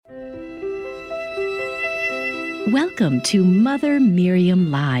Welcome to Mother Miriam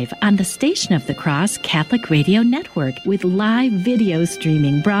Live on the Station of the Cross Catholic Radio Network with live video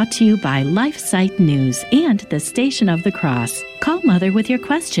streaming brought to you by LifeSite News and the Station of the Cross. Call Mother with your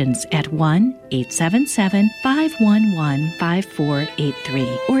questions at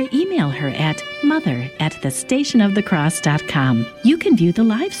 1-877-511-5483 or email her at mother@thestationofthecross.com. You can view the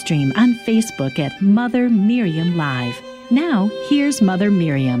live stream on Facebook at Mother Miriam Live. Now, here's Mother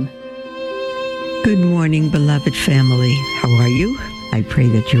Miriam. Good morning, beloved family. How are you? I pray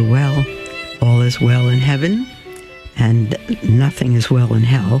that you're well. All is well in heaven, and nothing is well in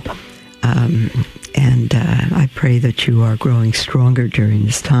hell. I pray that you are growing stronger during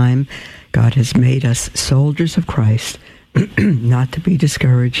this time. God has made us soldiers of Christ, not to be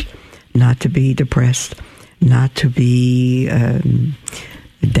discouraged, not to be depressed, not to be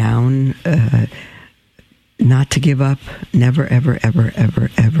down, not to give up. Never, ever, ever, ever,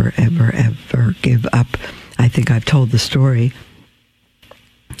 ever, ever, ever give up. I think I've told the story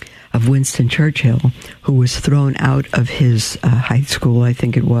of Winston Churchill, who was thrown out of his high school, I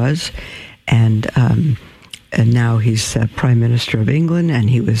think it was, and now he's Prime Minister of England, and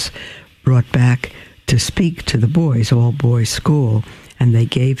he was brought back to speak to the boys, all boys school, and they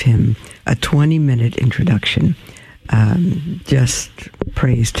gave him a 20-minute introduction, just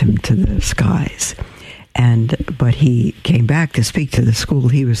praised him to the skies. But he came back to speak to the school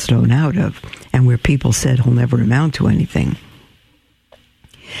he was thrown out of, and where people said he'll never amount to anything.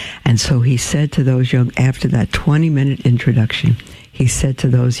 And so he said to those after that 20-minute introduction, he said to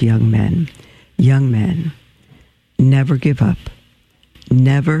those young men, never give up.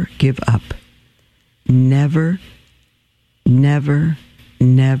 Never give up. Never, never,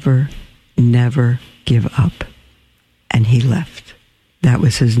 never, never give up. And he left. That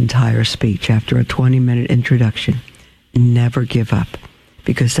was his entire speech after a 20-minute introduction. Never give up.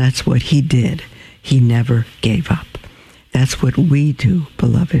 Because that's what he did. He never gave up. That's what we do,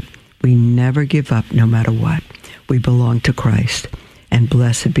 beloved. We never give up no matter what. We belong to Christ. And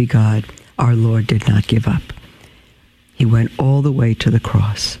blessed be God, our Lord did not give up. He went all the way to the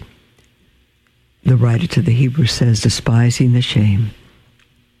cross. The writer to the Hebrews says, despising the shame,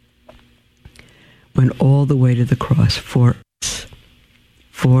 went all the way to the cross for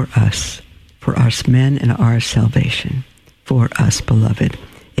us, men and our salvation, for us, beloved.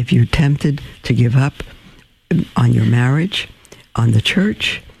 If you're tempted to give up on your marriage, on the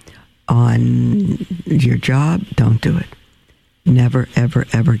church, on your job, don't do it. Never, ever,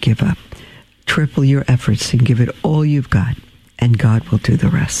 ever give up. Triple your efforts and give it all you've got, and God will do the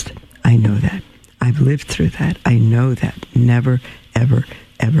rest. I know that. I've lived through that. I know that. Never, ever,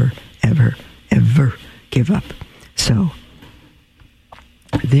 ever, ever, ever give up. So,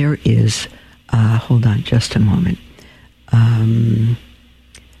 there is, hold on just a moment.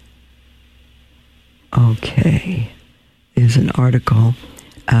 Okay. There's an article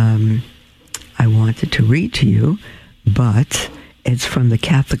I wanted to read to you, but it's from the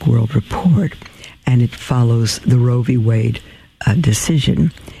Catholic World Report, and it follows the Roe v. Wade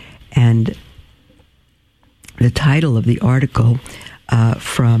decision. And the title of the article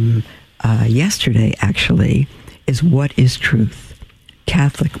from yesterday, actually, is What is Truth?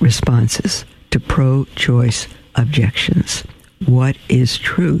 Catholic responses to pro-choice objections. What is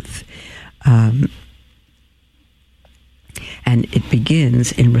truth? And it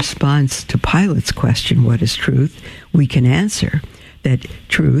begins in response to Pilate's question, what is truth? We can answer that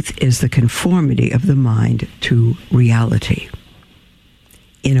truth is the conformity of the mind to reality.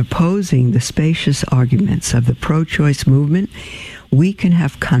 In opposing the spacious arguments of the pro-choice movement, we can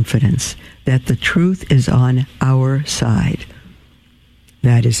have confidence that the truth is on our side.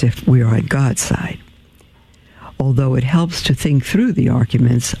 That is, if we are on God's side. Although it helps to think through the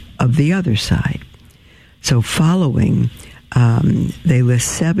arguments of the other side. So following, they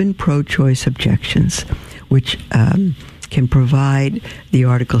list 7 pro-choice objections, which can provide, the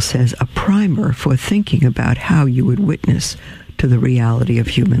article says, a primer for thinking about how you would witness to the reality of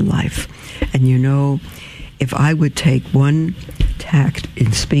human life. And you know, if I would take one tact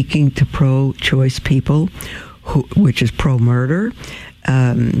in speaking to pro-choice people, which is pro-murder,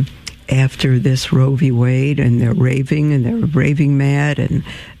 after this Roe v. Wade, and they're raving mad, and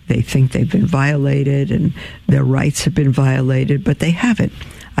they think they've been violated, and their rights have been violated, but they haven't.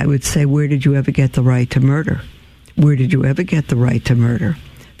 I would say, where did you ever get the right to murder? Where did you ever get the right to murder?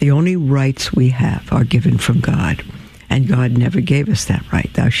 The only rights we have are given from God, and God never gave us that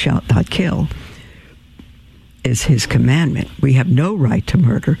right. Thou shalt not kill is his commandment. We have no right to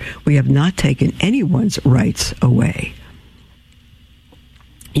murder. We have not taken anyone's rights away.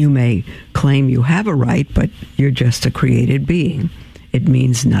 You may claim you have a right, but you're just a created being. It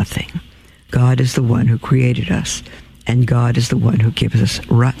means nothing. God is the one who created us, and God is the one who gives us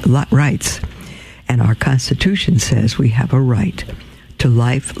rights. And our Constitution says we have a right to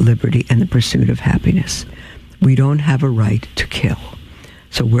life, liberty, and the pursuit of happiness. We don't have a right to kill.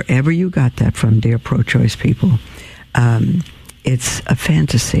 So wherever you got that from, dear pro-choice people, it's a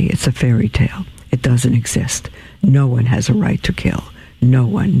fantasy. It's a fairy tale. It doesn't exist. No one has a right to kill. No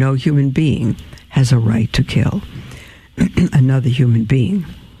one, no human being has a right to kill another human being.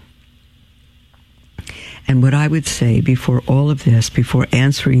 And what I would say before all of this, before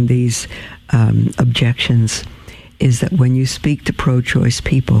answering these objections, is that when you speak to pro-choice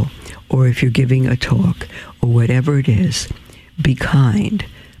people, or if you're giving a talk, or whatever it is, be kind.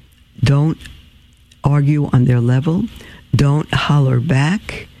 Don't argue on their level. Don't holler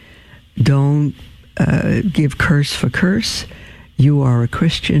back. Don't give curse for curse. You are a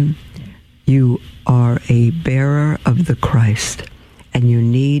Christian. You are a bearer of the Christ, and you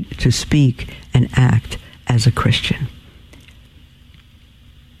need to speak and act as a Christian.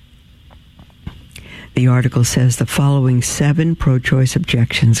 The article says the following 7 pro-choice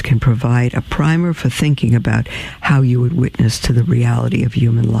objections can provide a primer for thinking about how you would witness to the reality of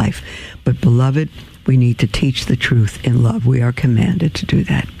human life. But, beloved, we need to teach the truth in love. We are commanded to do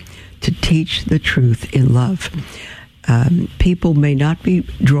that, to teach the truth in love. People may not be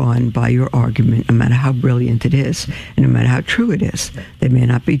drawn by your argument, no matter how brilliant it is, and no matter how true it is. They may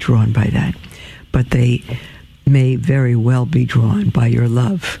not be drawn by that. But they may very well be drawn by your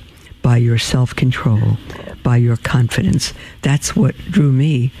love, by your self-control, by your confidence. That's what drew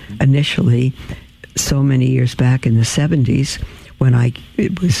me initially so many years back in the 70s when I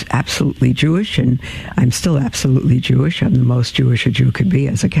was absolutely Jewish, and I'm still absolutely Jewish. I'm the most Jewish a Jew could be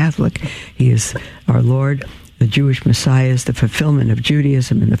as a Catholic. He is our Lord. The Jewish Messiah is the fulfillment of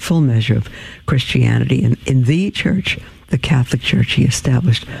Judaism and the full measure of Christianity. And in the church, the Catholic Church, he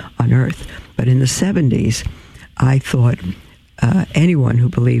established on earth. But in the 70s, I thought anyone who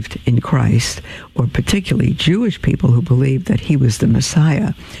believed in Christ, or particularly Jewish people who believed that he was the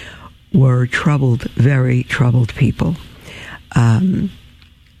Messiah, were troubled, very troubled people. And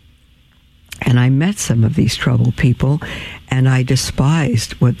I met some of these troubled people, and I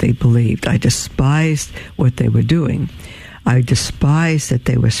despised what they believed. I despised what they were doing. I despised that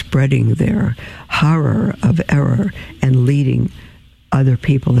they were spreading their horror of error and leading other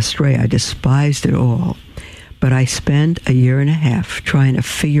people astray. I despised it all. But I spent a year and a half trying to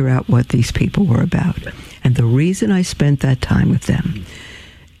figure out what these people were about. And the reason I spent that time with them,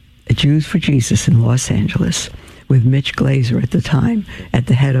 Jews for Jesus in Los Angeles, with Mitch Glaser at the time at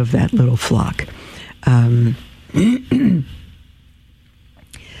the head of that little flock,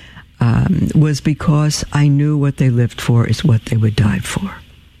 was because I knew what they lived for is what they would die for.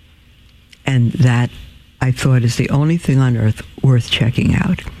 And that, I thought, is the only thing on earth worth checking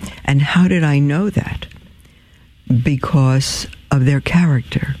out. And how did I know that? Because of their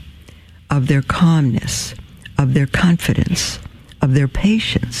character, of their calmness, of their confidence, of their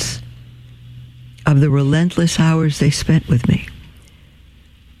patience, of the relentless hours they spent with me,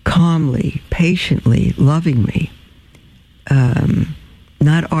 calmly, patiently, loving me,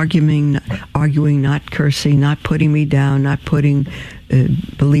 not arguing, not cursing, not putting me down, not putting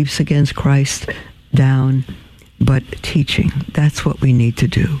beliefs against Christ down, but teaching. That's what we need to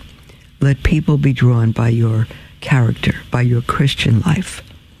do. Let people be drawn by your character, by your Christian life.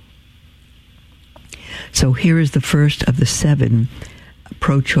 So here is the first of the 7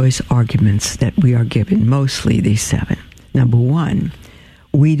 pro-choice arguments that we are given, mostly these 7. Number 1,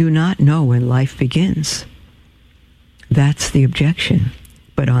 we do not know when life begins. That's the objection.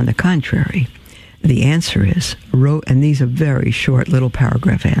 But on the contrary, the answer is, and these are very short little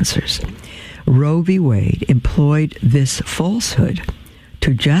paragraph answers, Roe v. Wade employed this falsehood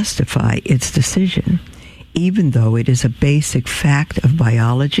to justify its decision, even though it is a basic fact of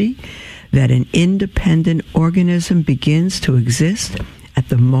biology that an independent organism begins to exist at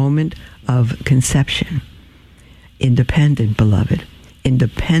the moment of conception. Independent, beloved.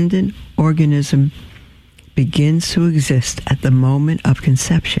 Independent organism begins to exist at the moment of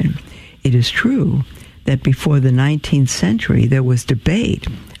conception. It is true that before the 19th century there was debate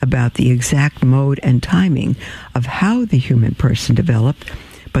about the exact mode and timing of how the human person developed,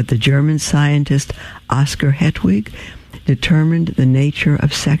 but the German scientist Oscar Hetwig determined the nature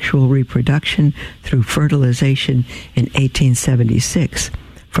of sexual reproduction through fertilization in 1876.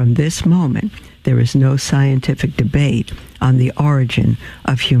 From this moment, there is no scientific debate on the origin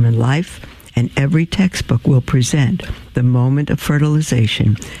of human life, and every textbook will present the moment of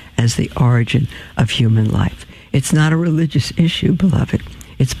fertilization as the origin of human life. It's not a religious issue, beloved.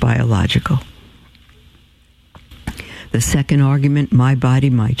 It's biological. The second argument, my body,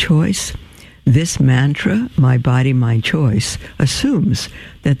 my choice. This mantra, my body, my choice, assumes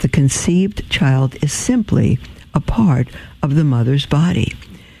that the conceived child is simply a part of the mother's body.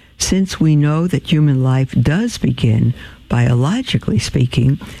 Since we know that human life does begin, biologically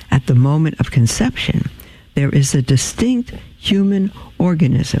speaking, at the moment of conception, there is a distinct human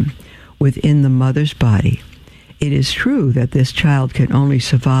organism within the mother's body. It is true that this child can only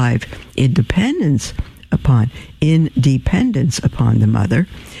survive in dependence upon the mother,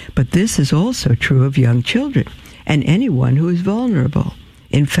 but this is also true of young children and anyone who is vulnerable.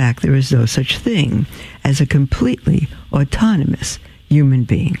 In fact, there is no such thing as a completely autonomous human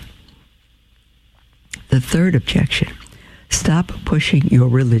being. The third objection: stop pushing your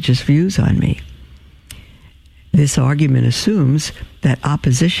religious views on me. This argument assumes that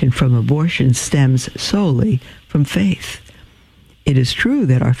opposition from abortion stems solely from faith. It is true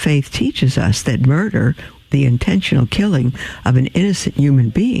that our faith teaches us that murder, the intentional killing of an innocent human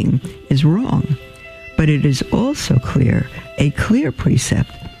being, is wrong. But it is also a clear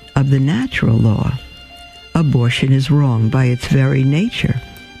precept of the natural law. Abortion is wrong by its very nature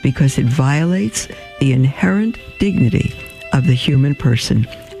because it violates the inherent dignity of the human person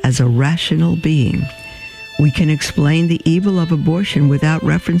as a rational being. We can explain the evil of abortion without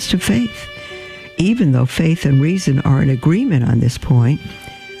reference to faith. Even though faith and reason are in agreement on this point,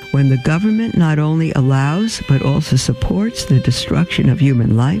 when the government not only allows but also supports the destruction of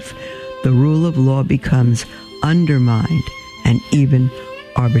human life, the rule of law becomes undermined and even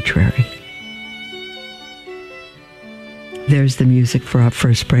arbitrary. There's the music for our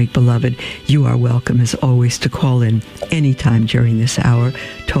first break, beloved. You are welcome, as always, to call in anytime during this hour,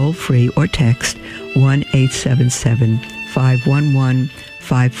 toll free or text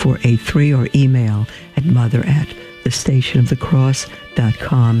 1-877-511-5483 or email at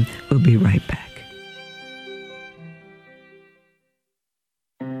mother@thestationofthecross.com. We'll be right back.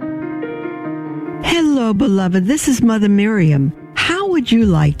 Hello, beloved. This is Mother Miriam. How would you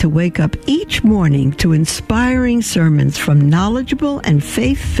like to wake up each morning to inspiring sermons from knowledgeable and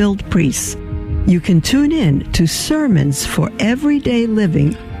faith-filled priests? You can tune in to Sermons for Everyday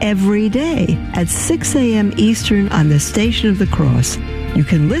Living every day at 6 a.m. Eastern on the Station of the Cross. You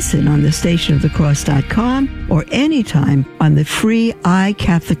can listen on thestationofthecross.com or anytime on the free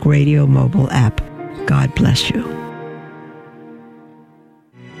iCatholic Radio mobile app. God bless you.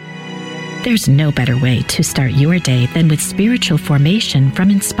 There's no better way to start your day than with spiritual formation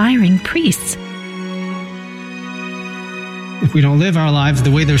from inspiring priests. If we don't live our lives the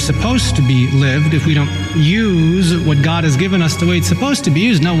way they're supposed to be lived, if we don't use what God has given us the way it's supposed to be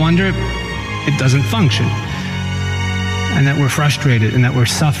used, no wonder it doesn't function. And that we're frustrated, and that we're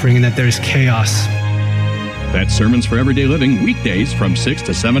suffering, and that there's chaos. That's Sermons for Everyday Living, weekdays from 6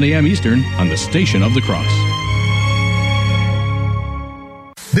 to 7 a.m. Eastern on the Station of the Cross.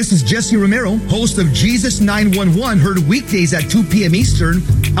 This is Jesse Romero, host of Jesus 911, heard weekdays at 2 p.m. Eastern.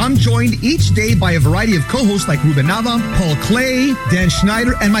 I'm joined each day by a variety of co-hosts like Ruben Nava, Paul Clay, Dan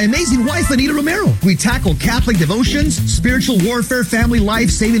Schneider, and my amazing wife, Anita Romero. We tackle Catholic devotions, spiritual warfare, family life,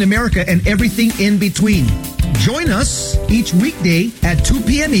 saving America, and everything in between. Join us each weekday at 2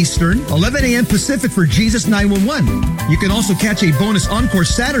 p.m. Eastern, 11 a.m. Pacific for Jesus 911. You can also catch a bonus encore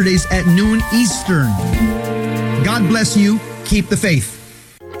Saturdays at noon Eastern. God bless you. Keep the faith.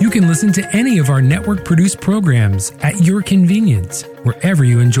 You can listen to any of our network-produced programs at your convenience, wherever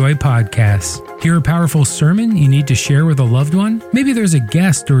you enjoy podcasts. Hear a powerful sermon you need to share with a loved one? Maybe there's a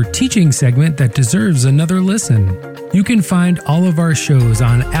guest or teaching segment that deserves another listen. You can find all of our shows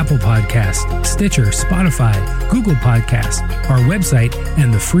on Apple Podcasts, Stitcher, Spotify, Google Podcasts, our website,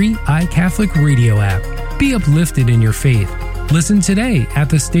 and the free iCatholic Radio app. Be uplifted in your faith. Listen today at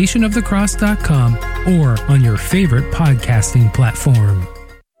thestationofthecross.com or on your favorite podcasting platform.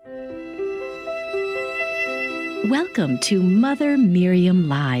 Welcome to Mother Miriam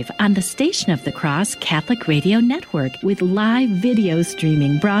Live on the Station of the Cross Catholic Radio Network with live video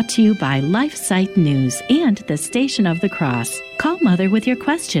streaming brought to you by LifeSite News and the Station of the Cross. Call Mother with your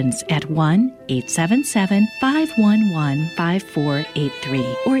questions at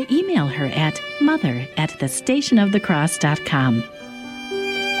 1-877-511-5483 or email her at mother@thestationofthecross.com.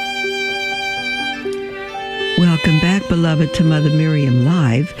 Welcome back, beloved, to Mother Miriam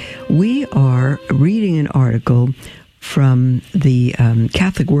Live. We are reading an article from the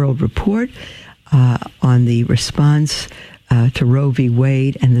Catholic World Report on the response to Roe v.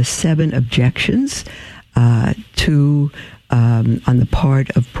 Wade and the 7 objections on the part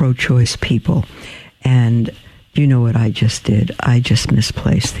of pro-choice people. And you know what I just did? I just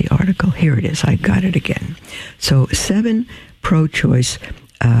misplaced the article. Here it is. I got it again. So 7 pro-choice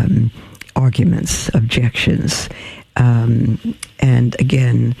arguments, objections. And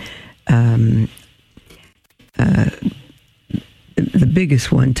again, the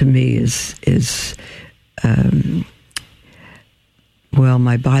biggest one to me is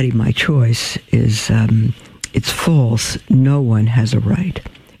my body, my choice is, it's false. No one has a right.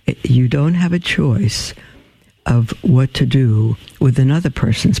 You don't have a choice of what to do with another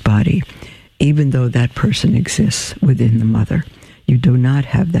person's body, even though that person exists within the mother. You do not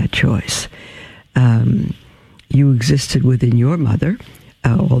have that choice. You existed within your mother,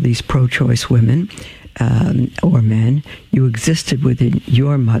 all these pro-choice women or men, you existed within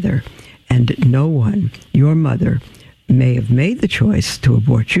your mother, and no one, your mother, may have made the choice to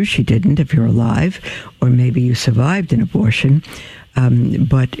abort you. She didn't if you're alive, or maybe you survived an abortion.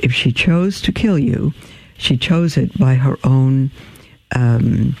 But if she chose to kill you, she chose it by her own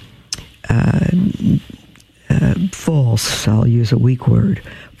false, I'll use a weak word,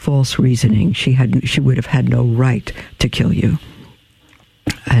 false reasoning. She would have had no right to kill you.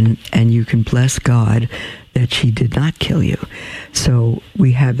 And you can bless God that she did not kill you. So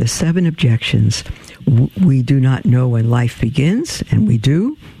we have the 7 objections. We do not know when life begins, and we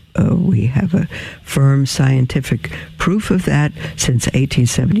do. We have a firm scientific proof of that. Since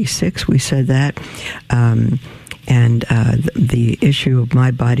 1876, we said that. The issue of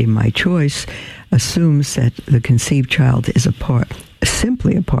my body, my choice assumes that the conceived child is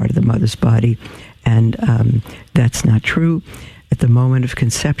simply a part of the mother's body, and that's not true. At the moment of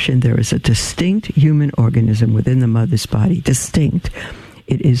conception, there is a distinct human organism within the mother's body, distinct.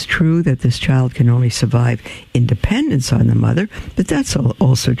 It is true that this child can only survive independence on the mother, but that's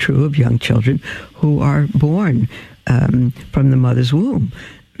also true of young children who are born from the mother's womb.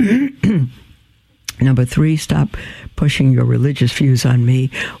 Number 3, stop pushing your religious views on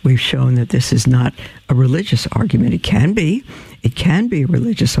me. We've shown that this is not a religious argument. It can be. It can be a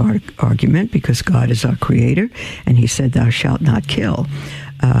religious argument because God is our creator, and he said, thou shalt not kill.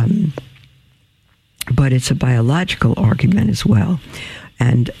 But it's a biological argument as well.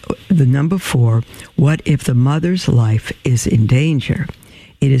 And the number 4, what if the mother's life is in danger?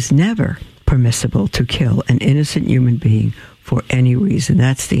 It is never permissible to kill an innocent human being for any reason.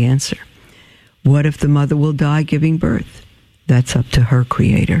 That's the answer. What if the mother will die giving birth? That's up to her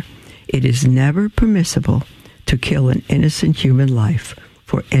creator. It is never permissible to kill an innocent human life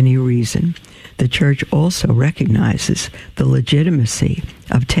for any reason. The church also recognizes the legitimacy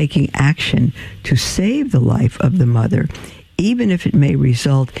of taking action to save the life of the mother, even if it may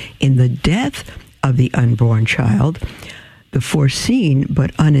result in the death of the unborn child. The foreseen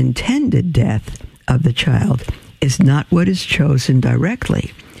but unintended death of the child is not what is chosen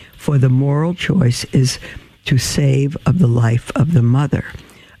directly, for the moral choice is to save of the life of the mother,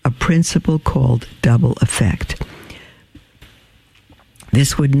 a principle called double effect.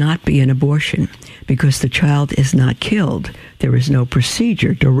 This would not be an abortion because the child is not killed. There is no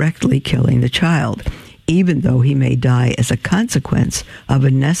procedure directly killing the child, even though he may die as a consequence of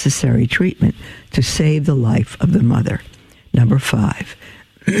a necessary treatment to save the life of the mother. Number 5.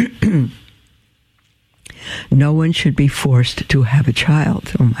 No one should be forced to have a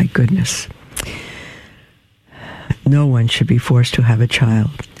child. Oh my goodness. No one should be forced to have a child.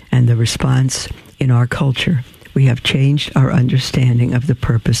 And the response in our culture, we have changed our understanding of the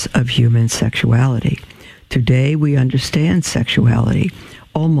purpose of human sexuality. Today we understand sexuality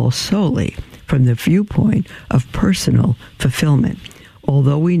almost solely from the viewpoint of personal fulfillment,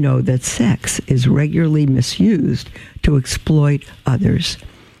 although we know that sex is regularly misused to exploit others.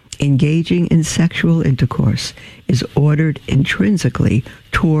 Engaging in sexual intercourse is ordered intrinsically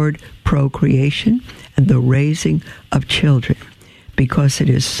toward procreation and the raising of children because it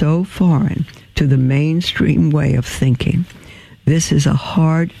is so foreign to the mainstream way of thinking. This is a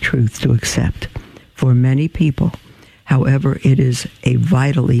hard truth to accept for many people. However, it is a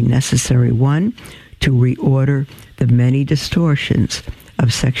vitally necessary one to reorder the many distortions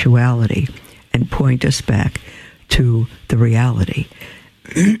of sexuality and point us back to the reality.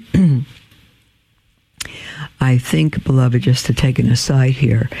 I think, beloved, just to take an aside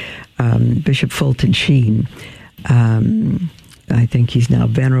here, Bishop Fulton Sheen, I think he's now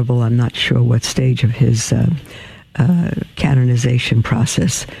venerable. I'm not sure what stage of his canonization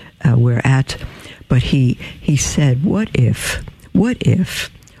process we're at, but he said, what if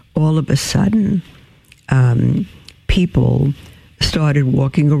all of a sudden people started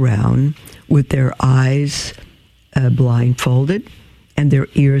walking around with their eyes blindfolded and their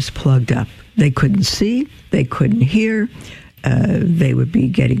ears plugged up? They couldn't see, they couldn't hear, they would be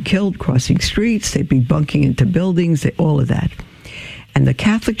getting killed crossing streets, they'd be bunking into buildings, all of that. And the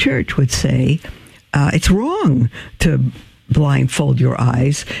Catholic Church would say, it's wrong to blindfold your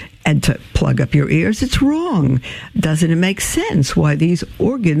eyes. and to plug up your ears. It's wrong. Doesn't it make sense why these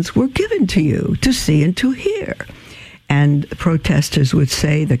organs were given to you, to see and to hear? And protesters would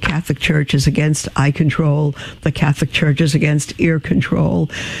say the Catholic Church is against eye control, the Catholic Church is against ear control.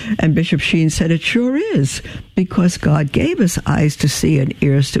 And Bishop Sheen said it sure is, because God gave us eyes to see and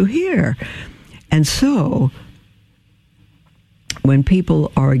ears to hear. And so, when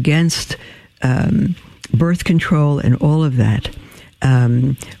people are against birth control and all of that,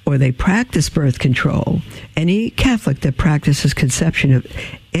 or they practice birth control, any Catholic that practices conception of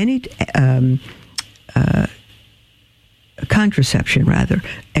any contraception, rather,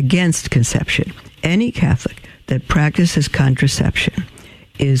 against conception. Any Catholic that practices contraception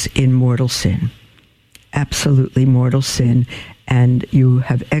is in mortal sin, absolutely mortal sin, and you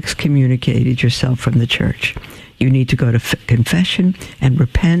have excommunicated yourself from the Church. You need to go to confession and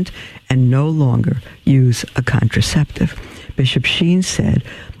repent and no longer use a contraceptive. Bishop Sheen said,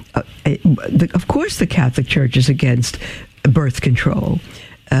 of course the Catholic Church is against birth control.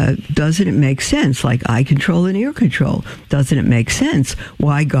 Doesn't it make sense, like eye control and ear control? Doesn't it make sense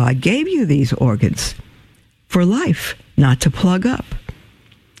why God gave you these organs? For life, not to plug up.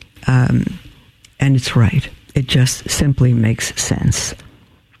 And it's right. It just simply makes sense.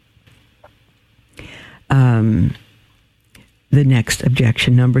 The next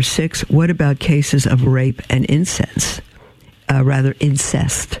objection, number 6, what about cases of rape and incest?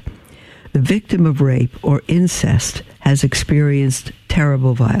 The victim of rape or incest has experienced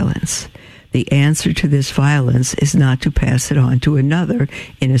terrible violence. The answer to this violence is not to pass it on to another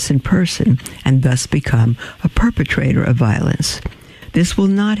innocent person and thus become a perpetrator of violence. This will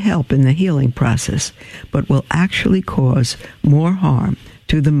not help in the healing process, but will actually cause more harm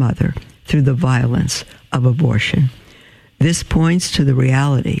to the mother through the violence of abortion. This points to the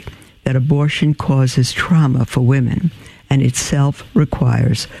reality that abortion causes trauma for women and itself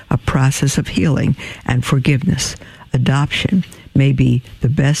requires a process of healing and forgiveness. Adoption may be the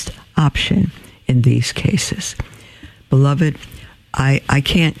best option in these cases. Beloved, I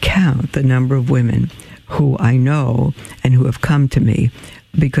can't count the number of women who I know and who have come to me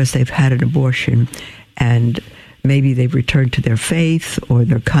because they've had an abortion and maybe they've returned to their faith or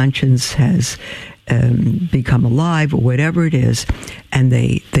their conscience has become alive or whatever it is, and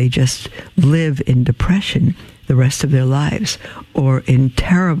they just live in depression the rest of their lives or in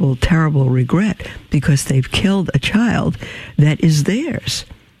terrible, terrible regret because they've killed a child that is theirs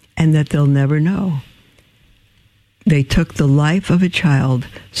and that they'll never know. They took the life of a child.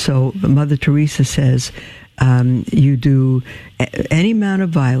 So Mother Teresa says, you do any amount of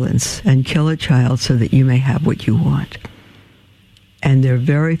violence and kill a child so that you may have what you want. And there are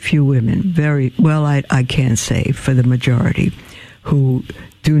very few women, I can't say for the majority, who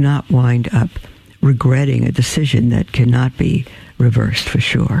do not wind up regretting a decision that cannot be reversed for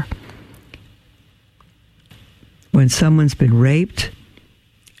sure. When someone's been raped,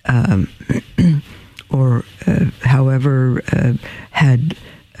 or however had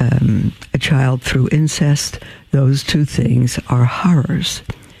a child through incest, those two things are horrors.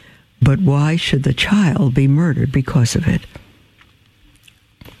 But why should the child be murdered because of it?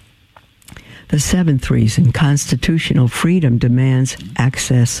 The 7th reason, constitutional freedom demands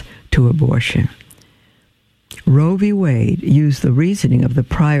access to abortion. Roe v. Wade used the reasoning of the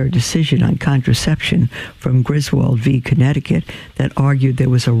prior decision on contraception from Griswold v. Connecticut that argued there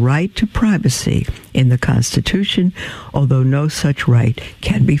was a right to privacy in the Constitution, although no such right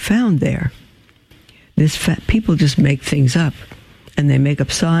can be found there. People just make things up, and they make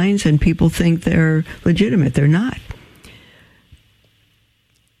up signs, and people think they're legitimate. They're not.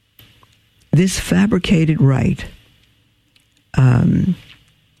 This fabricated right,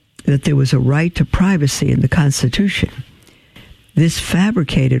 that there was a right to privacy in the Constitution, this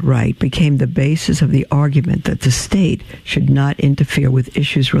fabricated right became the basis of the argument that the state should not interfere with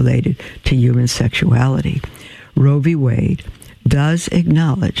issues related to human sexuality. Roe v. Wade does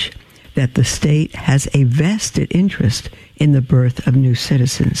acknowledge that the state has a vested interest in the birth of new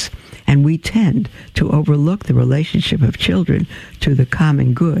citizens, and we tend to overlook the relationship of children to the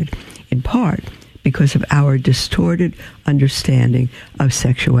common good, in part because of our distorted understanding of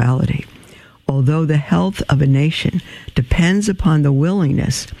sexuality. Although the health of a nation depends upon the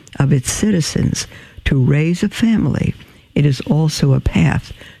willingness of its citizens to raise a family, it is also a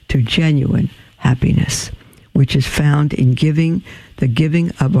path to genuine happiness, which is found in the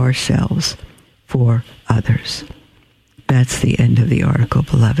giving of ourselves for others. That's the end of the article,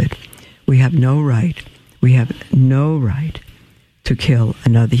 beloved. We have no right to kill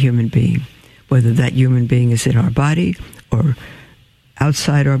another human being, whether that human being is in our body or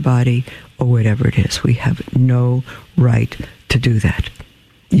outside our body or whatever it is. We have no right to do that.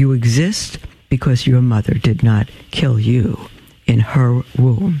 You exist because your mother did not kill you in her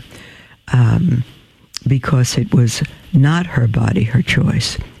womb, because it was not her body, her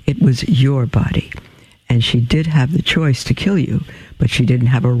choice. It was your body. And she did have the choice to kill you, but she didn't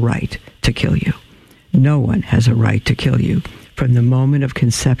have a right to kill you. No one has a right to kill you from the moment of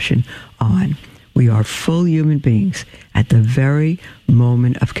conception on. We are full human beings at the very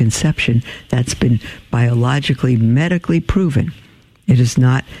moment of conception. That's been biologically, medically proven. It is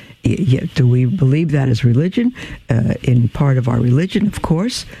not. Do we believe that as religion? In part of our religion, of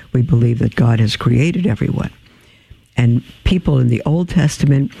course, we believe that God has created everyone. And people in the Old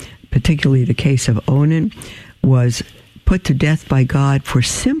Testament, particularly the case of Onan, was put to death by God for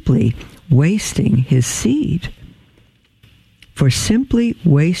simply wasting his seed. For simply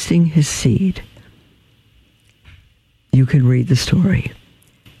wasting his seed. You can read the story.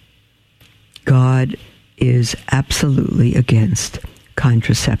 God is absolutely against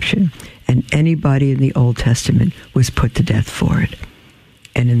contraception, and anybody in the Old Testament was put to death for it.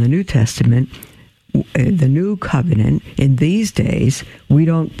 And in the New Testament, the New Covenant, in these days, we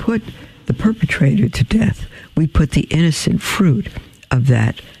don't put the perpetrator to death. We put the innocent fruit of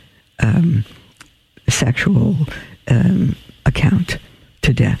that sexual account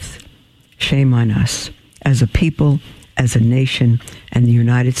to death. Shame on us. As a people, as a nation, and the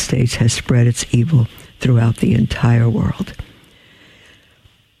United States has spread its evil throughout the entire world.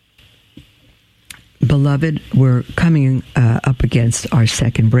 Beloved, we're coming up against our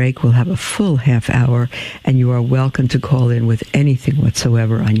second break. We'll have a full half hour, and you are welcome to call in with anything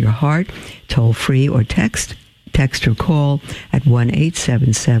whatsoever on your heart, toll free or text or call at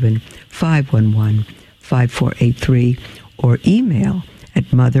 1-877-511-5483, or email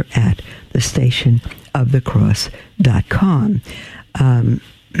at mother@thestationofthecross.com.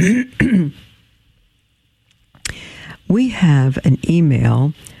 We have an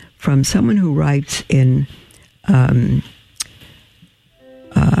email from someone who writes in,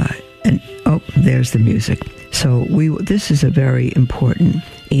 there's the music. So this is a very important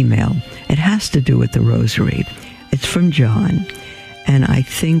email. It has to do with the rosary. It's from John, and I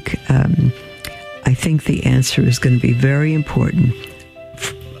think the answer is going to be very important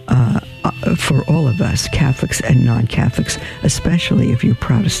for all of us, Catholics and non-Catholics, especially if you're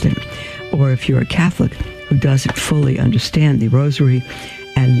Protestant, or if you're a Catholic who doesn't fully understand the rosary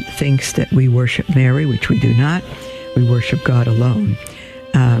and thinks that we worship Mary, which we do not. We worship God alone.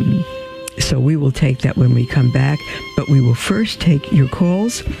 So we will take that when we come back, but we will first take your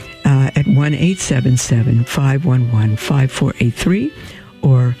calls at 1-877-511-5483,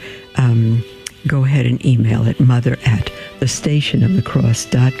 or go ahead and email at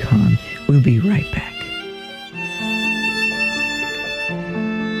mother@thestationofthecross.com. We'll be right back.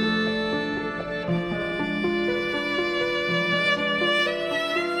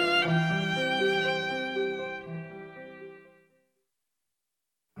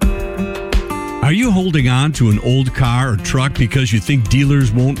 Are you holding on to an old car or truck because you think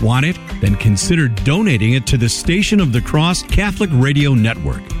dealers won't want it? Then consider donating it to the Station of the Cross Catholic Radio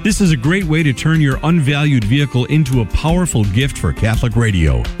Network. This is a great way to turn your unvalued vehicle into a powerful gift for Catholic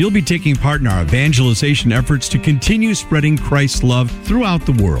radio. You'll be taking part in our evangelization efforts to continue spreading Christ's love throughout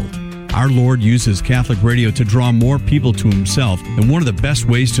the world. Our Lord uses Catholic radio to draw more people to himself, and one of the best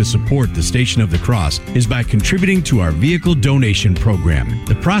ways to support the Station of the Cross is by contributing to our vehicle donation program.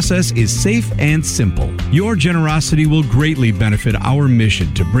 The process is safe and simple. Your generosity will greatly benefit our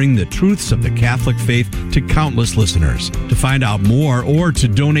mission to bring the truths of the Catholic faith to countless listeners. To find out more or to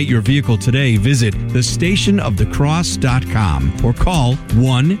donate your vehicle today, visit thestationofthecross.com or call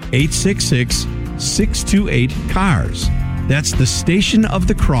 1-866-628-CARS. That's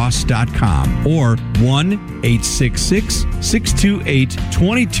thestationofthecross.com or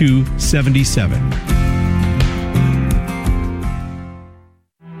 1-866-628-2277.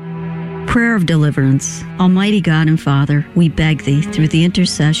 Prayer of Deliverance. Almighty God and Father, we beg Thee, through the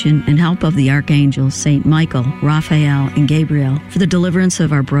intercession and help of the archangels, Saint Michael, Raphael, and Gabriel, for the deliverance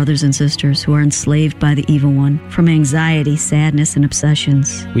of our brothers and sisters who are enslaved by the evil one, from anxiety, sadness, and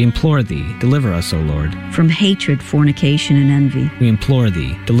obsessions. We implore Thee, deliver us, O Lord. From hatred, fornication, and envy. We implore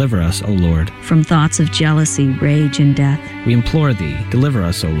Thee, deliver us, O Lord. From thoughts of jealousy, rage, and death. We implore Thee, deliver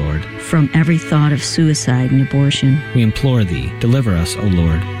us, O Lord. From every thought of suicide and abortion. We implore Thee, deliver us, O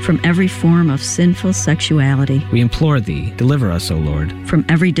Lord. From every form of sinful sexuality. We implore Thee, deliver us, O Lord. From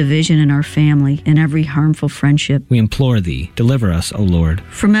every division in our family and every harmful friendship. We implore Thee, deliver us, O Lord.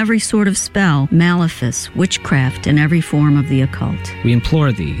 From every sort of spell, malefice, witchcraft, and every form of the occult. We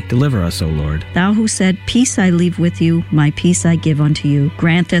implore Thee, deliver us, O Lord. Thou who said, Peace I leave with you, my peace I give unto you,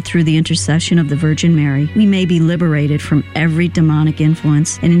 grant that through the intercession of the Virgin Mary, we may be liberated from every demonic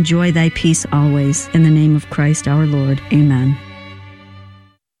influence and enjoy Thy peace always. In the name of Christ our Lord. Amen.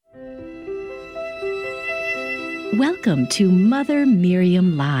 Welcome to Mother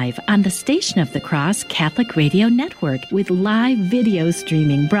Miriam Live on the Station of the Cross Catholic Radio Network with live video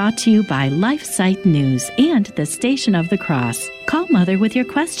streaming brought to you by LifeSite News and the Station of the Cross. Call Mother with your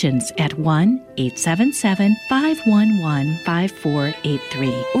questions at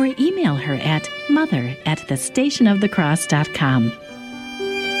 1-877-511-5483 or email her at mother@thestationofthecross.com.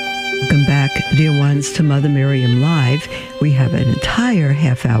 Welcome back, dear ones, to Mother Miriam Live. We have an entire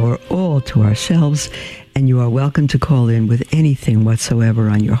half hour all to ourselves, and you are welcome to call in with anything whatsoever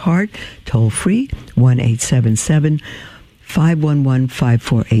on your heart. Toll free,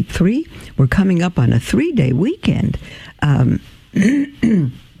 1-877-511-5483. We're coming up on a 3-day weekend.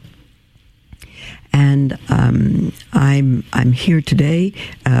 And I'm here today.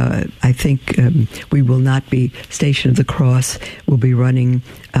 I think we will not be, Station of the Cross will be running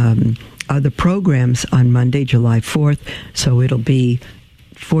other programs on Monday, July 4th, so it'll be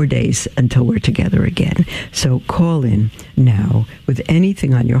 4 days until we're together again. So call in now with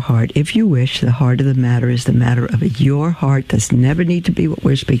anything on your heart. If you wish, the heart of the matter is the matter of your heart. Does never need to be what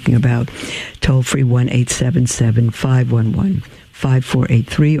we're speaking about. Toll free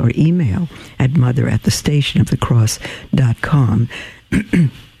 1-877-511-5483 or email at mother@thestationofthecross.com.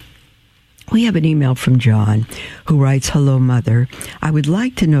 We have an email from John who writes, Hello, Mother. I would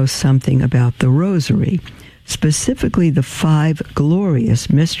like to know something about the Rosary, specifically the 5 glorious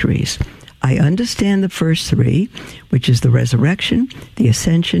mysteries. I understand the first 3, which is the resurrection, the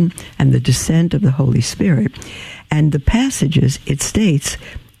ascension, and the descent of the Holy Spirit. And the passages it states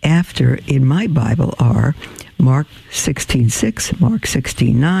after in my Bible are Mark 16:6, Mark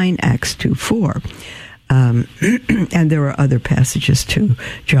 16:9, Acts 2:4. And there are other passages too,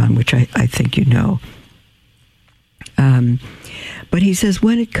 John, which I think you know. But he says,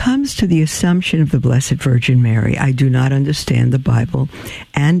 when it comes to the Assumption of the Blessed Virgin Mary, I do not understand the Bible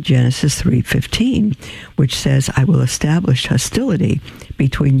and Genesis 3:15, which says, I will establish hostility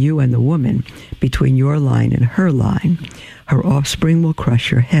between you and the woman, between your line and her line. Her offspring will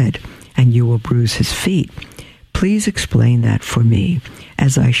crush your head, and you will bruise his feet. Please explain that for me,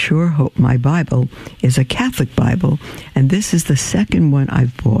 as I sure hope my Bible is a Catholic Bible, and this is the second one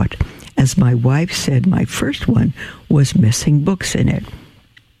I've bought. As my wife said, my first one was missing books in it.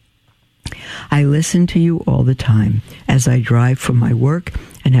 I listen to you all the time as I drive for my work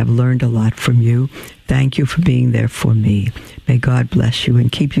and have learned a lot from you. Thank you for being there for me. May God bless you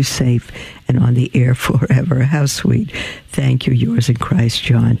and keep you safe and on the air forever. How sweet. Thank you, yours in Christ,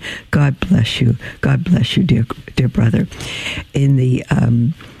 John. God bless you. God bless you, dear brother. In the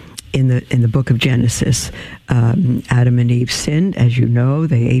book of Genesis, Adam and Eve sinned, as you know.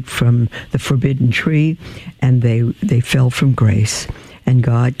 They ate from the forbidden tree, and they fell from grace. And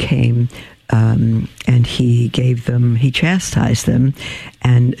God came and he chastised them.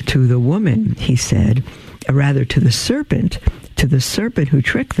 And to the woman, he said, rather to the serpent who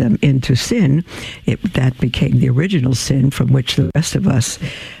tricked them into sin, that became the original sin from which the rest of us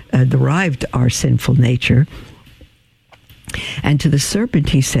derived our sinful nature. And to the serpent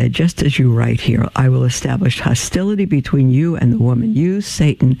he said, just as you write here, I will establish hostility between you and the woman, you,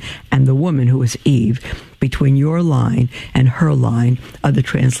 Satan, and the woman who is Eve, between your line and her line. Other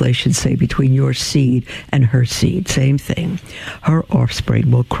translations say between your seed and her seed. Same thing. Her offspring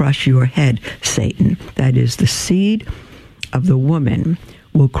will crush your head, Satan. That is, the seed of the woman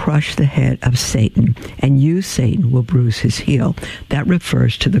will crush the head of Satan, and you, Satan, will bruise his heel. That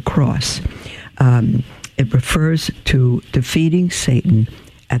refers to the cross. It refers to defeating Satan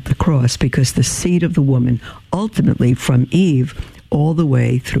at the cross, because the seed of the woman, ultimately from Eve all the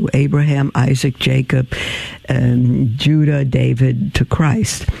way through Abraham, Isaac, Jacob, Judah, David, to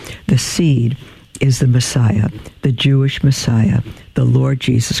Christ, the seed is the Messiah, the Jewish Messiah, the Lord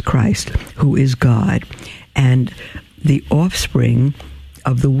Jesus Christ, who is God. And the offspring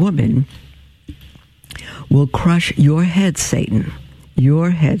of the woman will crush your head, Satan. Your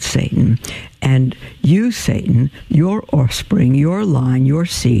head, Satan, and you, Satan, your offspring, your line, your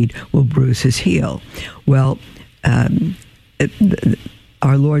seed will bruise his heel. Well,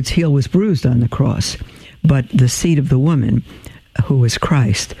 our Lord's heel was bruised on the cross, but the seed of the woman, who is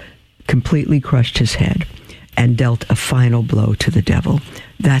Christ, completely crushed his head. and dealt a final blow to the devil.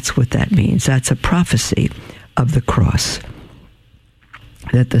 That's what that means. That's a prophecy of the cross,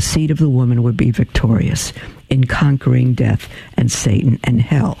 that the seed of the woman would be victorious in conquering death and Satan and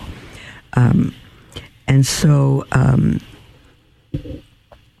hell.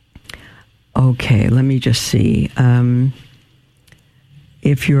 Okay, let me just see.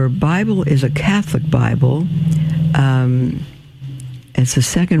 If your Bible is a Catholic Bible, it's the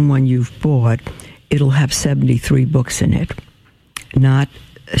second one you've bought, it'll have 73 books in it. Not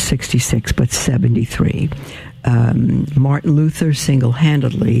 66, but 73. Martin Luther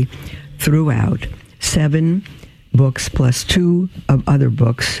single-handedly threw out 7 books plus 2 of other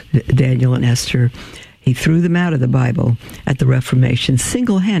books, Daniel and Esther. He threw them out of the Bible at the Reformation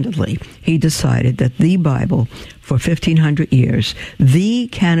single-handedly. He decided that the Bible, for 1,500 years, the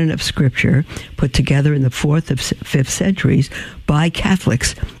canon of Scripture, put together in the 4th and 5th centuries by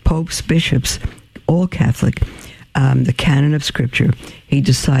Catholics, popes, bishops, all Catholic, the canon of Scripture, he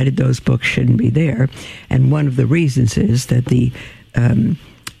decided those books shouldn't be there. And one of the reasons is that the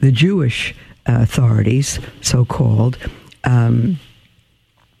Jewish authorities, so-called,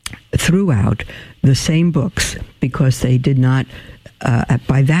 threw out the same books because they did not,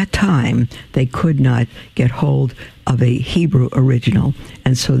 by that time, they could not get hold of a Hebrew original,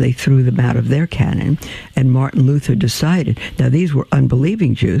 and so they threw them out of their canon. And Martin Luther decided, now these were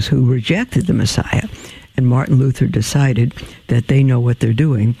unbelieving Jews who rejected the Messiah, and Martin Luther decided that they know what they're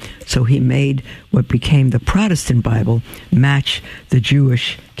doing, so he made what became the Protestant Bible match the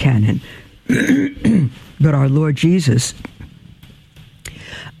Jewish canon. But our Lord Jesus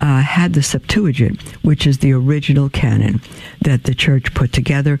had the Septuagint, which is the original canon that the church put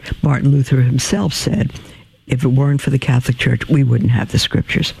together. Martin Luther himself said, if it weren't for the Catholic Church, we wouldn't have the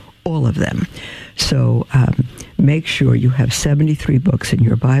Scriptures, all of them. So make sure you have 73 books in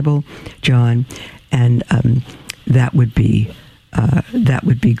your Bible, John, and that would be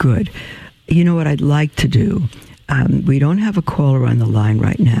good. You know what I'd like to do? We don't have a caller on the line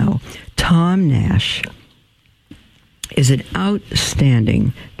right now. Tom Nash is an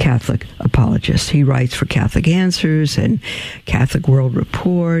outstanding Catholic apologist. He writes for Catholic Answers and Catholic World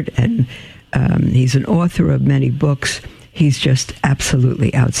Report, and he's an author of many books. He's just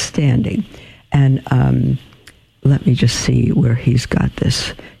absolutely outstanding. And let me just see where he's got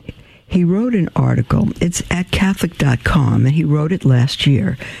this. He wrote an article. It's at Catholic.com, and he wrote it last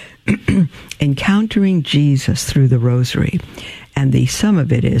year, Encountering Jesus Through the Rosary. And the sum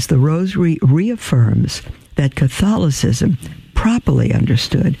of it is, the Rosary reaffirms that Catholicism, properly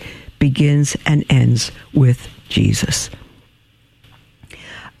understood, begins and ends with Jesus.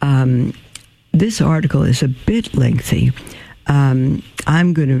 This article is a bit lengthy.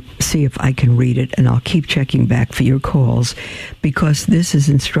 I'm going to see if I can read it, and I'll keep checking back for your calls, because this is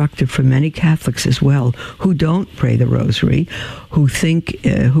instructive for many Catholics as well who don't pray the Rosary, who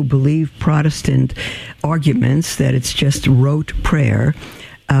believe Protestant arguments that it's just rote prayer,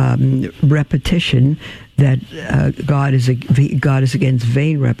 repetition, that God is against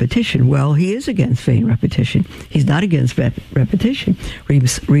vain repetition. Well, he is against vain repetition. He's not against repetition. Read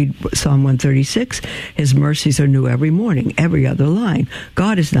Psalm 136. His mercies are new every morning, every other line.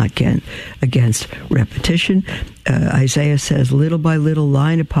 God is not against repetition. Isaiah says, little by little,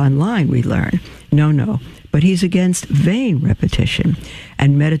 line upon line, we learn. No. But he's against vain repetition.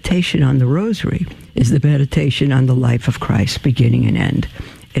 And meditation on the Rosary is the meditation on the life of Christ, beginning and end.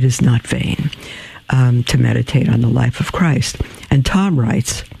 It is not vain to meditate on the life of Christ. And Tom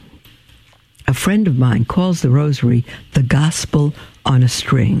writes, a friend of mine calls the Rosary the gospel on a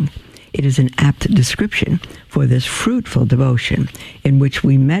string. It is an apt description for this fruitful devotion in which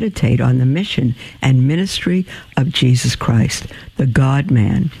we meditate on the mission and ministry of Jesus Christ, the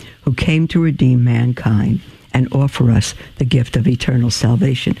God-man who came to redeem mankind and offer us the gift of eternal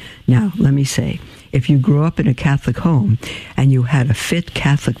salvation. Now, let me say, if you grew up in a Catholic home and you had a fit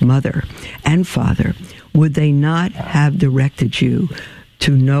Catholic mother and father, would they not have directed you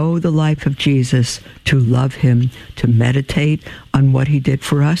to know the life of Jesus, to love him, to meditate on what he did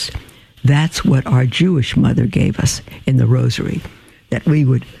for us? That's what our Jewish mother gave us in the Rosary, that we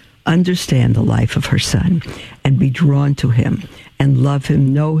would understand the life of her son and be drawn to him and love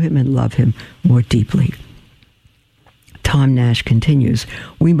him, know him, and love him more deeply. Tom Nash continues,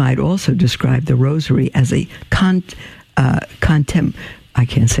 we might also describe the Rosary as a contemplative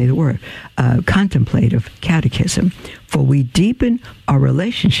catechism, for we deepen our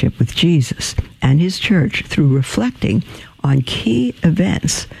relationship with Jesus and his church through reflecting on key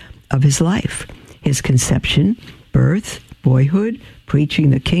events of his life, his conception, birth, boyhood,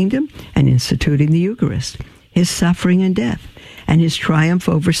 preaching the kingdom, and instituting the Eucharist, his suffering and death, and his triumph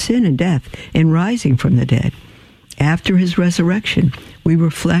over sin and death in rising from the dead. After his resurrection, we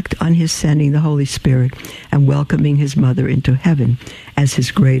reflect on his sending the Holy Spirit and welcoming his mother into heaven as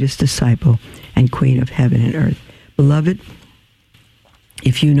his greatest disciple and queen of heaven and earth. Beloved,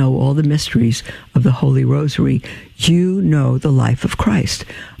 if you know all the mysteries of the Holy Rosary, you know the life of Christ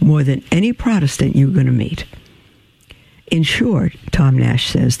more than any Protestant you're going to meet. In short, Tom Nash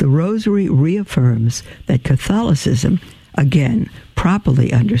says, the Rosary reaffirms that Catholicism, again,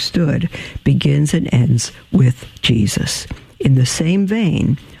 properly understood, begins and ends with Jesus. In the same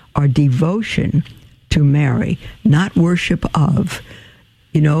vein, our devotion to Mary, not worship of.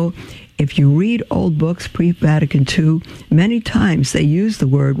 You know, if you read old books pre-Vatican II, many times they use the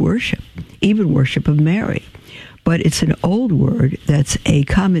word worship, even worship of Mary. But it's an old word that's a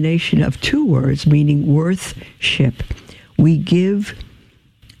combination of two words, meaning worth-ship. We give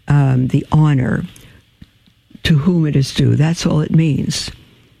the honor to whom it is due. That's all it means.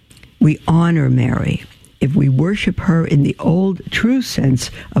 We honor Mary. If we worship her in the old true sense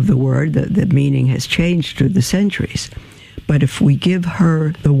of the word, the meaning has changed through the centuries. But if we give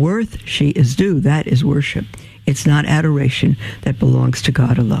her the worth she is due, that is worship. It's not adoration that belongs to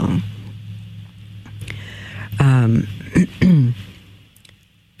God alone.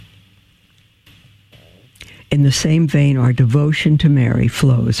 In the same vein, our devotion to Mary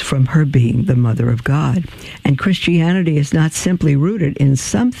flows from her being the Mother of God. And Christianity is not simply rooted in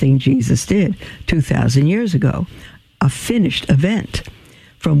something Jesus did 2,000 years ago, a finished event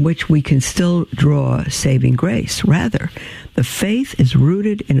from which we can still draw saving grace. Rather, the faith is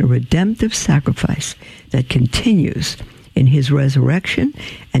rooted in a redemptive sacrifice that continues in his resurrection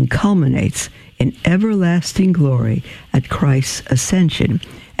and culminates in everlasting glory at Christ's ascension,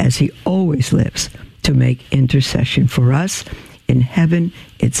 as he always lives to make intercession for us in heaven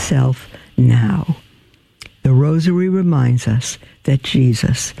itself now. The Rosary reminds us that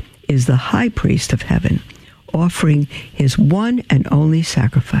Jesus is the high priest of heaven, offering his one and only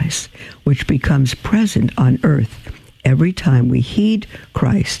sacrifice, which becomes present on earth every time we heed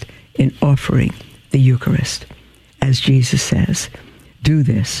Christ in offering the Eucharist. As Jesus says, "Do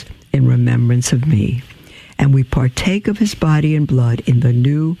this in remembrance of me." And we partake of his body and blood in the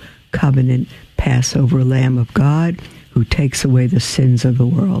new covenant Passover Lamb of God who takes away the sins of the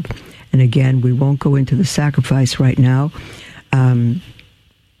world. And again, we won't go into the sacrifice right now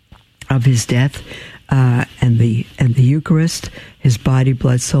of his death and the Eucharist, his body,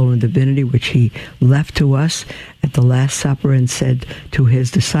 blood, soul, and divinity, which he left to us at the Last Supper and said to his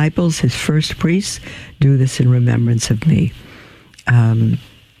disciples, his first priests, "Do this in remembrance of me."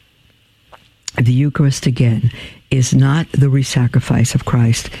 The Eucharist, again, is not the re-sacrifice of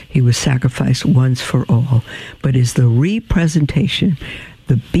Christ. He was sacrificed once for all, but is the representation,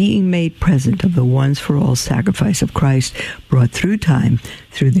 the being made present of the once for all sacrifice of Christ, brought through time,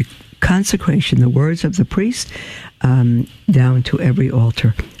 through the consecration, the words of the priest, down to every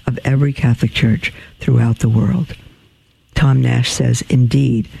altar of every Catholic church throughout the world. Tom Nash says,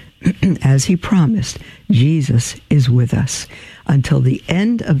 indeed, as he promised, Jesus is with us until the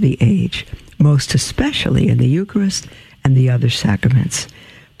end of the age, most especially in the Eucharist and the other sacraments.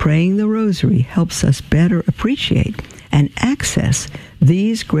 Praying the Rosary helps us better appreciate and access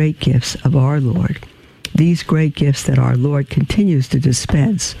these great gifts of our Lord, these great gifts that our Lord continues to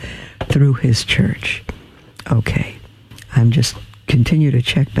dispense through his church. Okay, I'm just continue to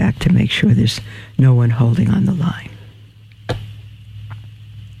check back to make sure there's no one holding on the line.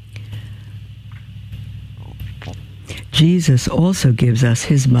 Jesus also gives us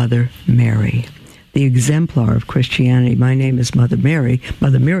his mother, Mary, the exemplar of Christianity. My name is Mother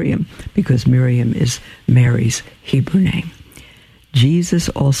Miriam, because Miriam is Mary's Hebrew name. Jesus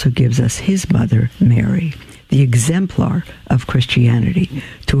also gives us his mother, Mary, the exemplar of Christianity,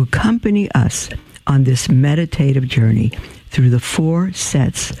 to accompany us on this meditative journey through the 4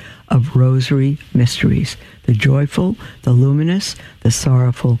 sets of Rosary mysteries: the joyful, the luminous, the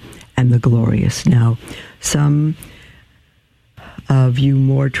sorrowful, and the glorious. Now, some of you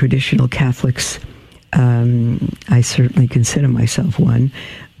more traditional Catholics, I certainly consider myself one,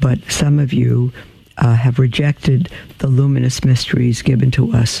 but some of you have rejected the luminous mysteries given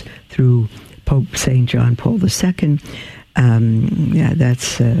to us through Pope St. John Paul II.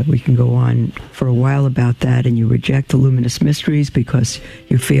 We can go on for a while about that, and you reject the luminous mysteries because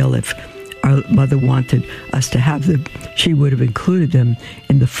you feel if our mother wanted us to have them, she would have included them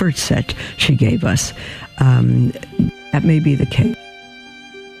in the first set she gave us. That may be the case.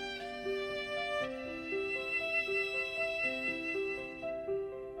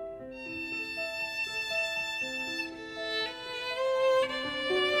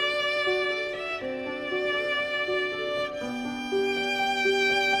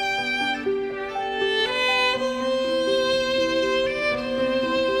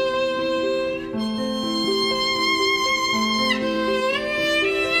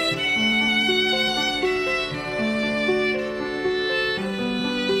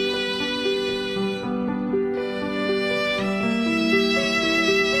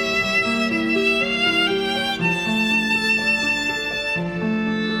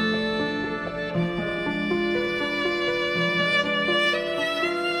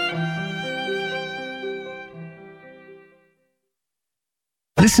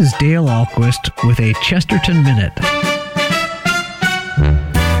 This is Dale Ahlquist with a Chesterton Minute.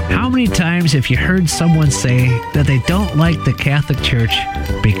 How many times have you heard someone say that they don't like the Catholic Church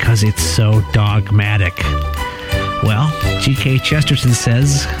because it's so dogmatic? Well, G.K. Chesterton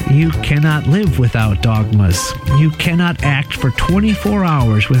says, you cannot live without dogmas. You cannot act for 24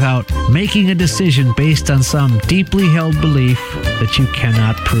 hours without making a decision based on some deeply held belief that you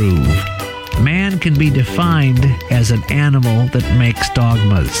cannot prove. Man can be defined as an animal that makes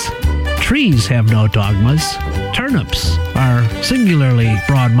dogmas. Trees have no dogmas. Turnips are singularly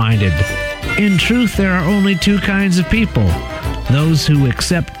broad-minded. In truth, there are only two kinds of people: those who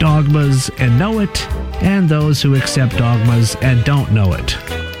accept dogmas and know it, and those who accept dogmas and don't know it.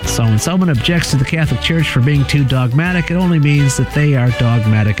 So when someone objects to the Catholic Church for being too dogmatic, it only means that they are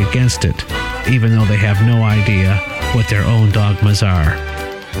dogmatic against it, even though they have no idea what their own dogmas are.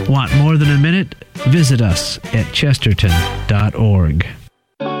 Want more than a minute? Visit us at chesterton.org.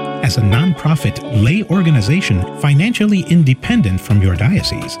 As a nonprofit lay organization financially independent from your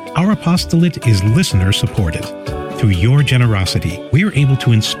diocese, our apostolate is listener-supported. Through your generosity, we are able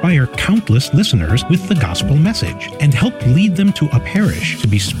to inspire countless listeners with the gospel message and help lead them to a parish to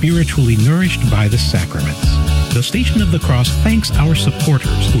be spiritually nourished by the sacraments. The Station of the Cross thanks our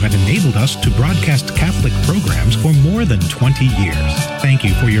supporters who have enabled us to broadcast Catholic programs for more than 20 years. Thank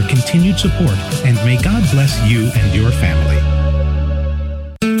you for your continued support, and may God bless you and your family.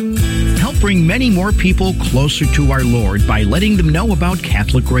 Help bring many more people closer to our Lord by letting them know about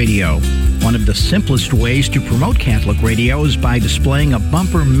Catholic Radio. One of the simplest ways to promote Catholic Radio is by displaying a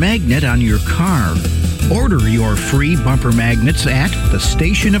bumper magnet on your car. Order your free bumper magnets at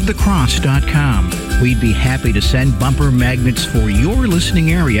thestationofthecross.com. We'd be happy to send bumper magnets for your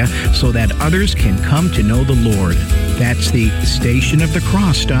listening area so that others can come to know the Lord. That's the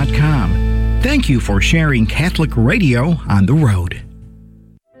stationofthecross.com. Thank you for sharing Catholic Radio on the road.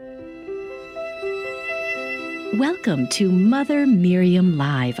 Welcome to Mother Miriam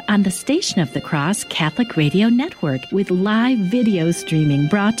Live on the Station of the Cross Catholic Radio Network with live video streaming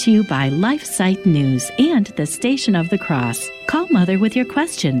brought to you by LifeSite News and the Station of the Cross. Call Mother with your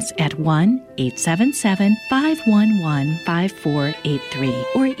questions at 1-877-511-5483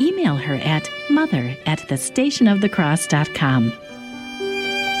 or email her at mother@thestationofthecross.com.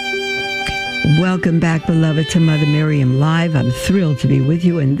 Welcome back, beloved, to Mother Miriam Live. I'm thrilled to be with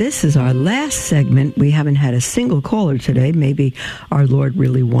you, and this is our last segment. We haven't had a single caller today. Maybe our Lord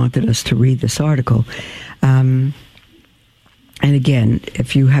really wanted us to read this article. And again,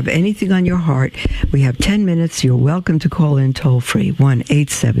 if you have anything on your heart, we have 10 minutes. You're welcome to call in toll-free,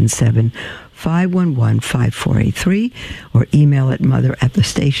 1-877-511-5483, or email at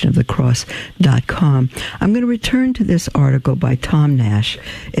mother@thestationofthecross.com. I'm going to return to this article by Tom Nash.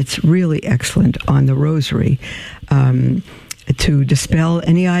 It's really excellent on the Rosary, to dispel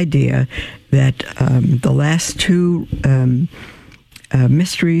any idea that the last two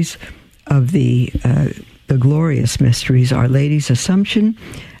mysteries of the glorious mysteries, Our Lady's Assumption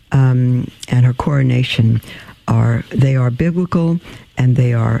and her coronation, are biblical and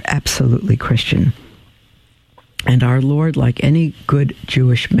they are absolutely Christian. And our Lord, like any good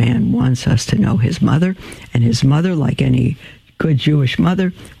Jewish man, wants us to know his mother, and his mother, like any good Jewish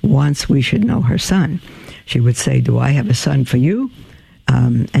mother, wants we should know her son. She would say, "Do I have a son for you?"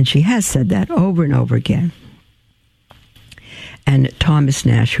 And she has said that over and over again. And Thomas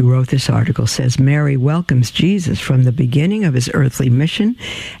Nash, who wrote this article, says, Mary welcomes Jesus from the beginning of his earthly mission,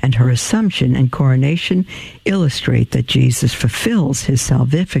 and her assumption and coronation illustrate that Jesus fulfills his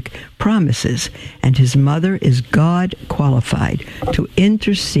salvific promises, and his mother is God qualified to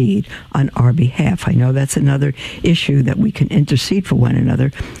intercede on our behalf. I know that's another issue, that we can intercede for one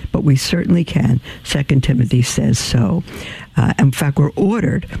another, but we certainly can. 2 Timothy says so. In fact, we're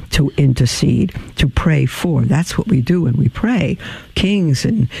ordered to intercede, to pray for. That's what we do when we pray. Kings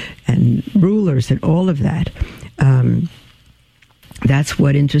and rulers and all of that. That's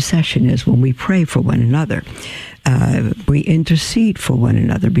what intercession is, when we pray for one another. We intercede for one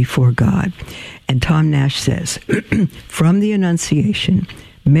another before God. And Tom Nash says, from the Annunciation,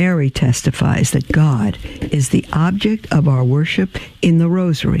 Mary testifies that God is the object of our worship in the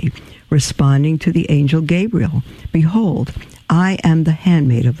Rosary, responding to the angel Gabriel, "Behold, I am the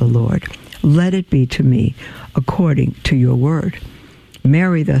handmaid of the Lord. Let it be to me according to your word."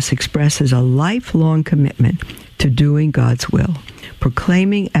 Mary thus expresses a lifelong commitment to doing God's will,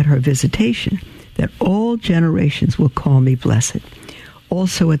 proclaiming at her visitation that all generations will call me blessed.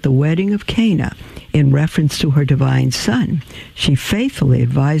 Also at the wedding of Cana, in reference to her divine Son, she faithfully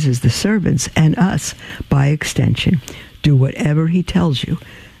advises the servants and us by extension, do whatever he tells you.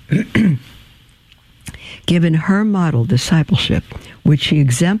 Given her model discipleship, which she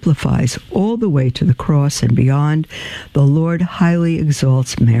exemplifies all the way to the cross and beyond, the Lord highly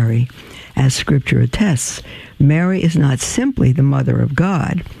exalts Mary. As Scripture attests, Mary is not simply the mother of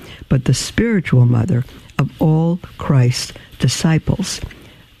God, but the spiritual mother of all Christ's disciples.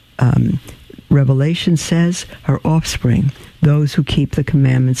 Revelation says her offspring, those who keep the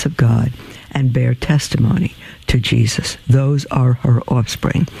commandments of God and bear testimony to Jesus. Those are her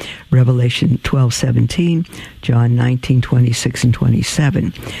offspring. Revelation 12:17, John 19:26 and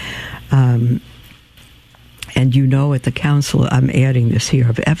 27. And you know, at the council, I'm adding this here,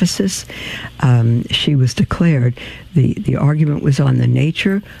 of Ephesus, she was declared, the argument was on the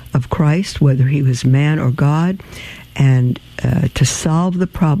nature of Christ, whether he was man or God, and to solve the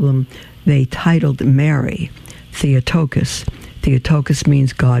problem, they titled Mary Theotokos. Theotokos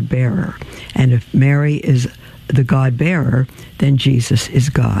means God-bearer. And if Mary is the God-bearer, then Jesus is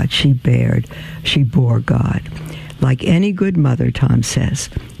God. She bore God. Like any good mother, Tom says,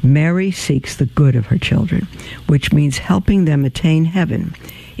 Mary seeks the good of her children, which means helping them attain heaven,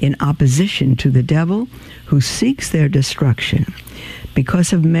 in opposition to the devil, who seeks their destruction.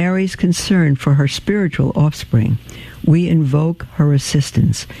 Because of Mary's concern for her spiritual offspring, we invoke her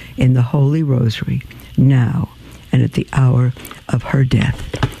assistance in the Holy Rosary, now and at the hour of her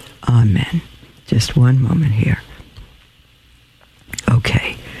death. Amen. Just one moment here.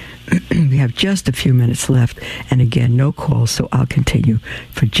 Okay. We have just a few minutes left, and again, no calls, so I'll continue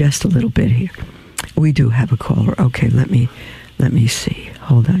for just a little bit here. We do have a caller. Okay, let me see.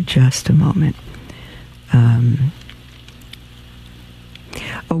 Hold on just a moment.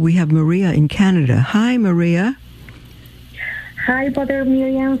 We have Maria in Canada. Hi, Maria. Hi, Brother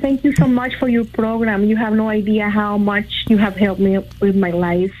Miriam. Thank you so much for your program. You have no idea how much you have helped me with my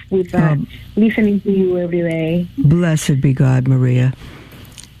life, with listening to you every day. Blessed be God, Maria.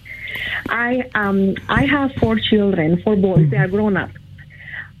 I have 4 children, 4 boys. They are grown up.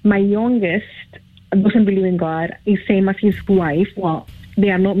 My youngest doesn't believe in God. He's same as his wife. Well, they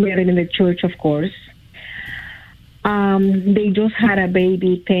are not married in the church, of course. They just had a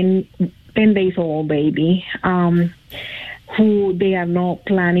baby, 10 days old baby, who they are not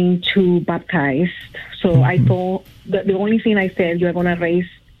planning to baptize. So I told, the only thing I said, you're going to raise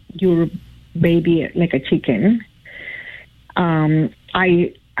your baby like a chicken.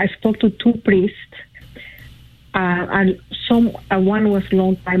 I spoke to 2 priests, and one was a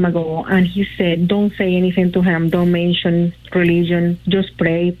long time ago, and he said, don't say anything to him, don't mention religion, just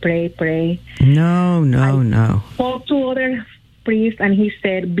pray, pray, pray. No. I spoke to other priests, and he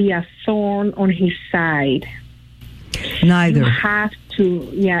said, be a thorn on his side. Neither. You have to,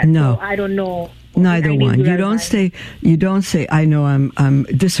 No. So I don't know. Neither one. You don't say. I know I'm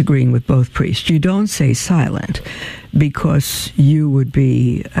disagreeing with both priests. You don't say silent, because you would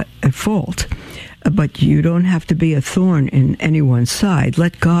be at fault. But you don't have to be a thorn in anyone's side.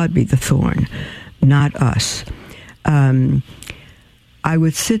 Let God be the thorn, not us. I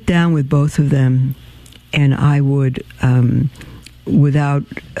would sit down with both of them, and I would, without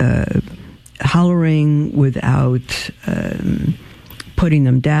hollering, without putting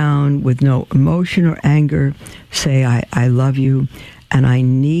them down, with no emotion or anger, say, I love you, and I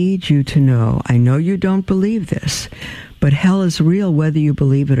need you to know, I know you don't believe this, but hell is real whether you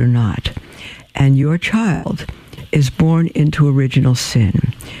believe it or not. And your child is born into original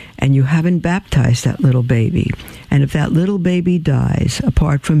sin, and you haven't baptized that little baby. And if that little baby dies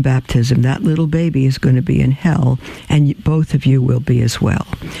apart from baptism, that little baby is going to be in hell, and both of you will be as well.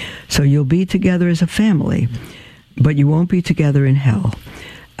 So you'll be together as a family, but you won't be together in hell.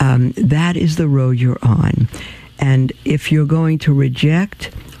 That is the road you're on. And if you're going to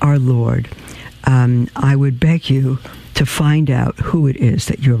reject our Lord, I would beg you to find out who it is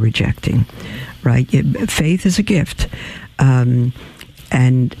that you're rejecting, right? Faith is a gift. But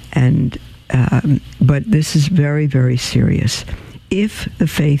this is very, very serious. If the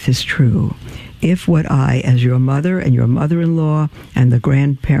faith is true, if what I, as your mother and your mother-in-law and the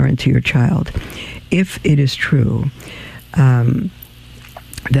grandparent to your child, if it is true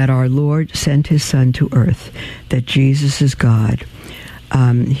that our Lord sent his Son to earth, that Jesus is God,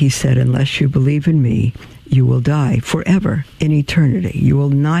 he said, unless you believe in me, you will die forever in eternity. You will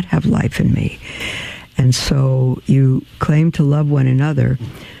not have life in me. And so you claim to love one another,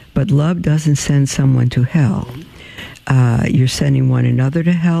 but love doesn't send someone to hell. You're sending one another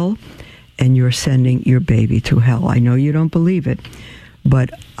to hell, and you're sending your baby to hell. I know you don't believe it,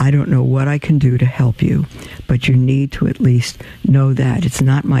 but I don't know what I can do to help you. But you need to at least know that. It's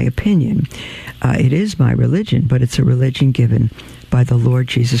not my opinion. It is my religion, but it's a religion given by the Lord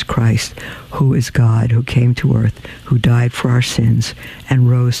Jesus Christ, who is God, who came to earth, who died for our sins, and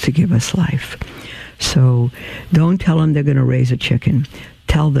rose to give us life. So don't tell them they're going to raise a chicken.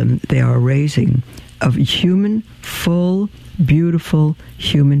 Tell them they are raising a human, full, beautiful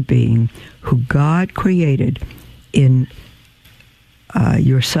human being who God created in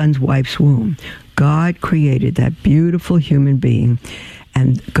your son's wife's womb. God created that beautiful human being,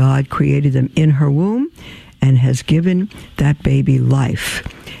 and God created them in her womb and has given that baby life.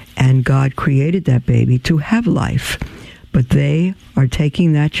 And God created that baby to have life. But they are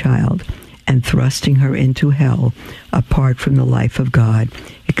taking that child and thrusting her into hell apart from the life of God.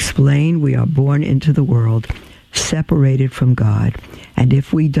 Explain we are born into the world separated from God. And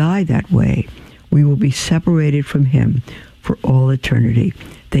if we die that way, we will be separated from Him for all eternity.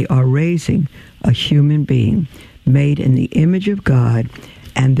 They are raising a human being made in the image of God,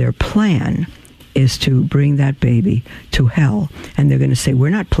 and their plan is to bring that baby to hell. And they're going to say, we're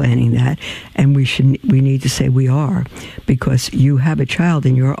not planning that. And we need to say we are, because you have a child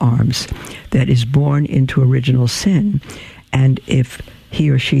in your arms that is born into original sin. And if he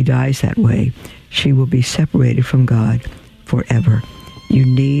or she dies that way, she will be separated from God forever. You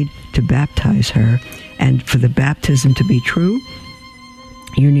need to baptize her. And for the baptism to be true,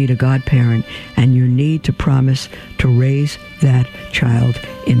 you need a godparent, and you need to promise to raise that child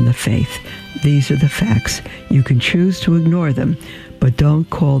in the faith. These are the facts. You can choose to ignore them, but don't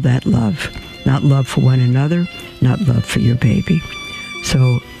call that love. Not love for one another, not love for your baby.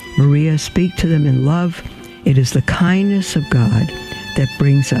 So, Maria, speak to them in love. It is the kindness of God that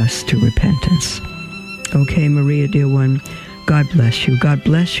brings us to repentance. Okay, Maria, dear one, God bless you. God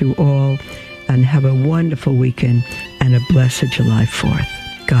bless you all, and have a wonderful weekend and a blessed July 4th.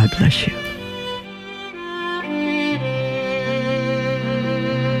 God bless you.